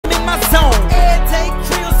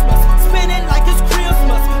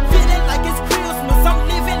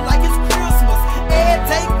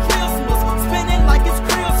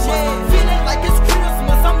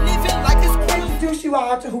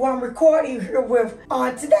here with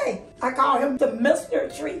on today. I call him the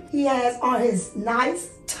Mr. Treat. He has on his nice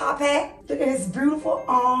top hat. Look at his beautiful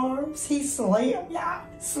arms. He's slim, y'all.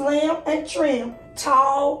 Slim and trim.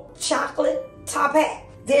 Tall, chocolate top hat.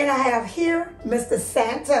 Then I have here Mr.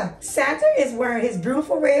 Santa. Santa is wearing his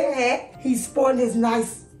beautiful red hat. He's sporting his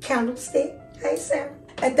nice candlestick. Hey, Santa.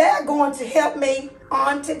 And they're going to help me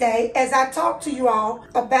on today as I talk to you all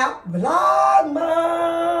about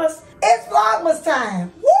Vlogmas. It's Vlogmas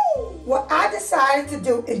time. Woo! What I decided to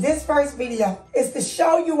do in this first video is to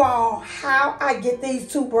show you all how I get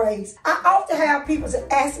these two braids. I often have people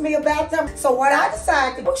to ask me about them. So what I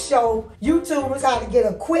decided to show YouTubers how to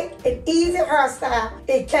get a quick and easy hairstyle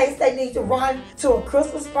in case they need to run to a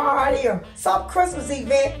Christmas party or some Christmas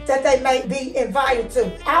event that they may be invited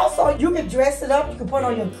to. Also, you can dress it up. You can put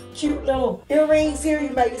on your cute little earrings here. You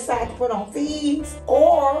may decide to put on these,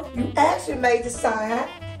 or you actually may decide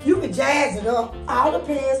you can jazz it up. All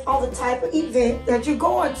depends on the type of event that you're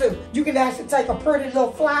going to. You can actually take a pretty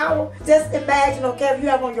little flower. Just imagine, okay, if you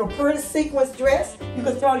have on your pretty sequence dress, you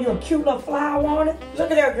can throw your cute little flower on it. Look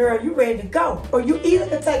at that, girl, you ready to go. Or you either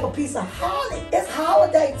can take a piece of holly. It's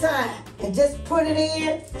holiday time. And just put it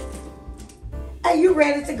in. And you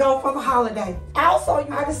ready to go for the holiday. Also,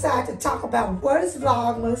 I decided to talk about what is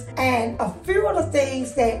Vlogmas and a few of the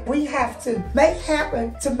things that we have to make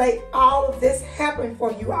happen to make all of this happen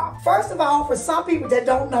for you all. First of all, for some people that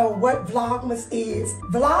don't know what Vlogmas is,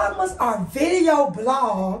 Vlogmas are video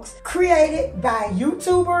blogs created by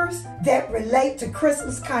YouTubers that relate to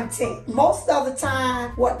Christmas content. Most of the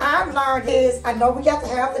time, what I've learned is, I know we got to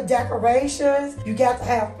have the decorations, you got to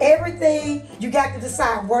have everything, you got to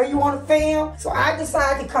decide where you want to film. So I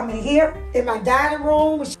decided to come in here in my dining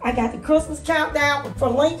room. I got the Christmas countdown for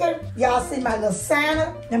Lincoln. Y'all see my little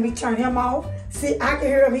Santa. Let me turn him off. See, I can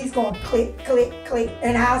hear him. He's going click, click, click.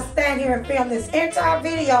 And I'll stand here and film this entire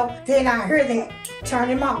video. Then I hear that. Turn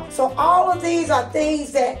him off. So all of these are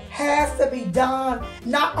things that has to be done,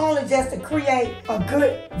 not only just to create a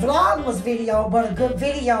good Vlogmas video, but a good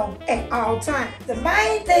video at all times. The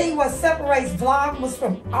main thing what separates Vlogmas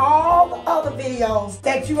from all the other videos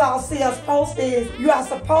that you all see us post is you are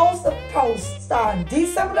supposed to post starting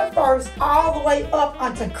December the 1st all the way up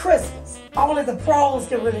until Christmas. Only the pros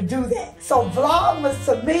can really do that. So Vlogmas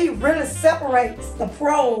to me really separates the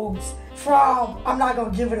pros from, I'm not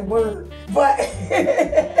going to give it a word, but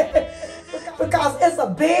because it's a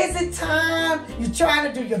busy time. You're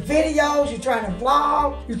trying to do your videos, you're trying to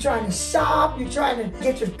vlog, you're trying to shop, you're trying to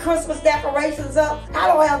get your Christmas decorations up. I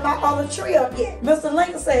don't have my other tree up yet. Mr.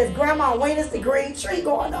 Lincoln says, Grandma, when is the green tree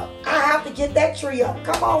going up? I have to get that tree up.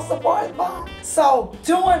 Come on, Supportivemom. So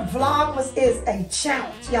doing Vlogmas is a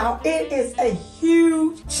challenge, y'all. It is a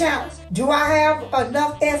huge challenge. Do I have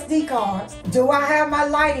enough SD cards? Do I have my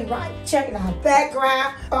lighting right? Checking out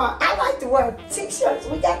background. I like to wear t-shirts.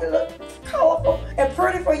 We got to look colorful and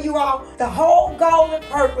pretty for you all. The whole goal and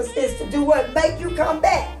purpose is to do what make you come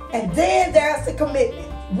back. And then there's the commitment.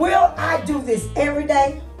 Will I do this every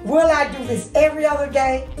day? Will I do this every other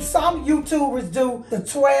day? Some YouTubers do the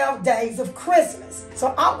 12 days of Christmas.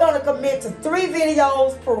 So I'm going to commit to 3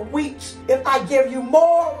 videos per week. If I give you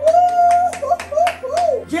more,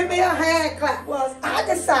 woo, give me a hand clap. Well, I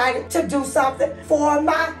decided to do something for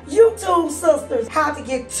my YouTube sisters. How to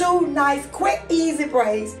get 2 nice, quick, easy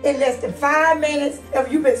braids in less than 5 minutes.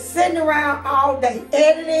 If you've been sitting around all day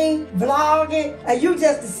editing, vlogging, and you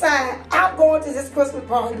just decide, I'm going to this Christmas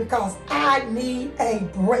party because I need a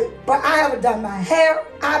break. But I haven't done my hair.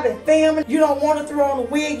 I've been filming. You don't want to throw on a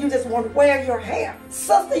wig. You just want to wear your hair.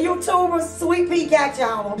 Sister YouTubers, Sweet Pea got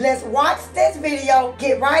y'all. Let's watch this video.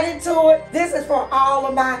 Get right into it. This is for all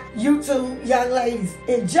of my YouTube young ladies.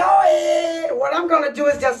 Enjoy it. What I'm going to do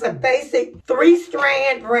is just a basic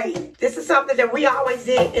 3-strand braid. This is something that we always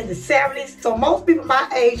did in the 70s. So most people my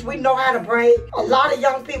age, we know how to braid. A lot of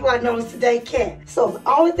young people I notice today can't. So the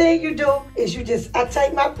only thing you do is I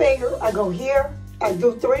take my finger, I go here, I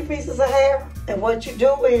do 3 pieces of hair, and what you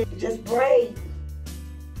do is you just braid.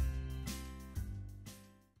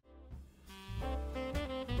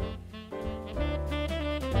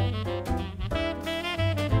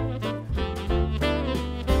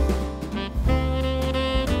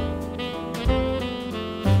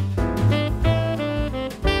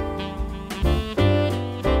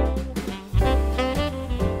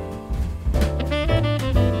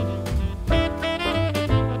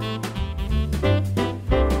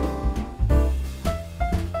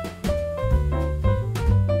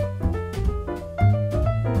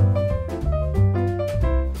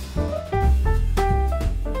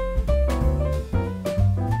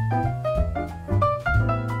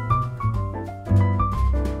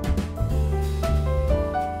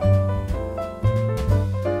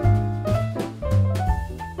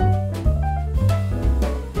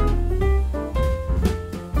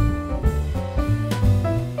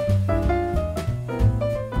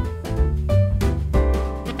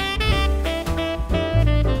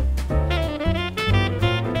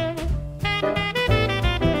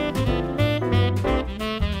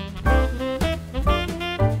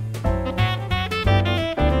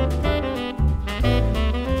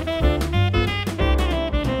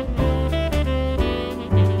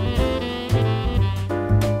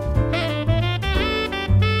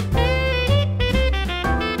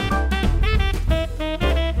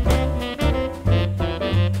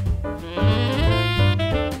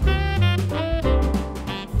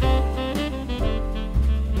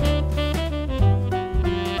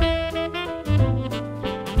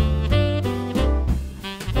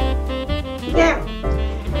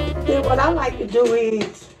 like to do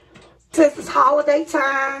is, since it's holiday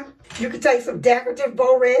time, you can take some decorative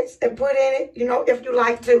barrettes and put in it, you know, if you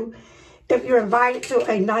like to. If you're invited to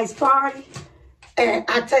a nice party. And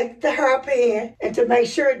I take the hairpin, and to make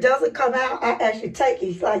sure it doesn't come out, I actually take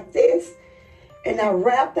it like this. And I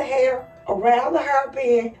wrap the hair around the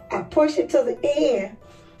hairpin. I push it to the end.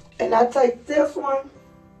 And I take this one,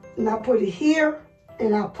 and I put it here,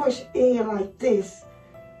 and I push it in like this.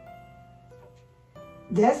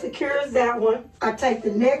 That secures that one. I take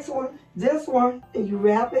the next one, this one, and you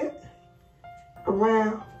wrap it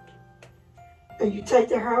around. And you take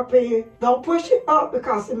the hairpin. Don't push it up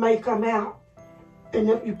because it may come out. And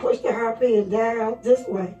if you push the hairpin down this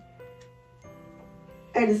way,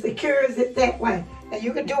 and it secures it that way. And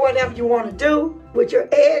you can do whatever you want to do with your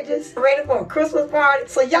edges, ready for a Christmas party.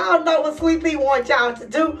 So y'all know what Sweet Pea wants y'all to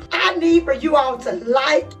do. I need for you all to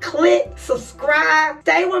like, click, subscribe.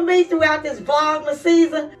 Stay with me throughout this Vlogmas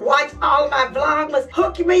season. Watch all of my Vlogmas.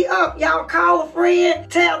 Hook me up. Y'all call a friend.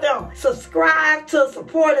 Tell them, subscribe to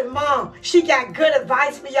Supportivemom. She got good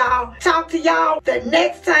advice for y'all. Talk to y'all the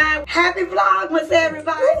next time. Happy Vlogmas,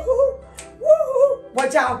 everybody. Woo-hoo. Woo-hoo.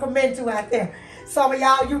 What y'all comment to out there? Some of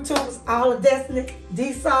y'all YouTubers, All of Destiny,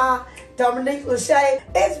 D-Saw, Dominique Lachey.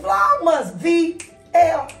 It's Vlogmas, V-L-O-G-M-A-S.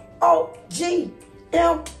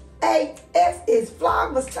 It's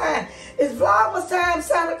Vlogmas time. It's Vlogmas time,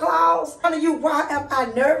 Santa Claus. Some of you, why am I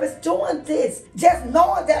nervous doing this? Just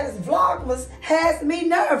knowing that it's Vlogmas has me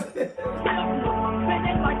nervous.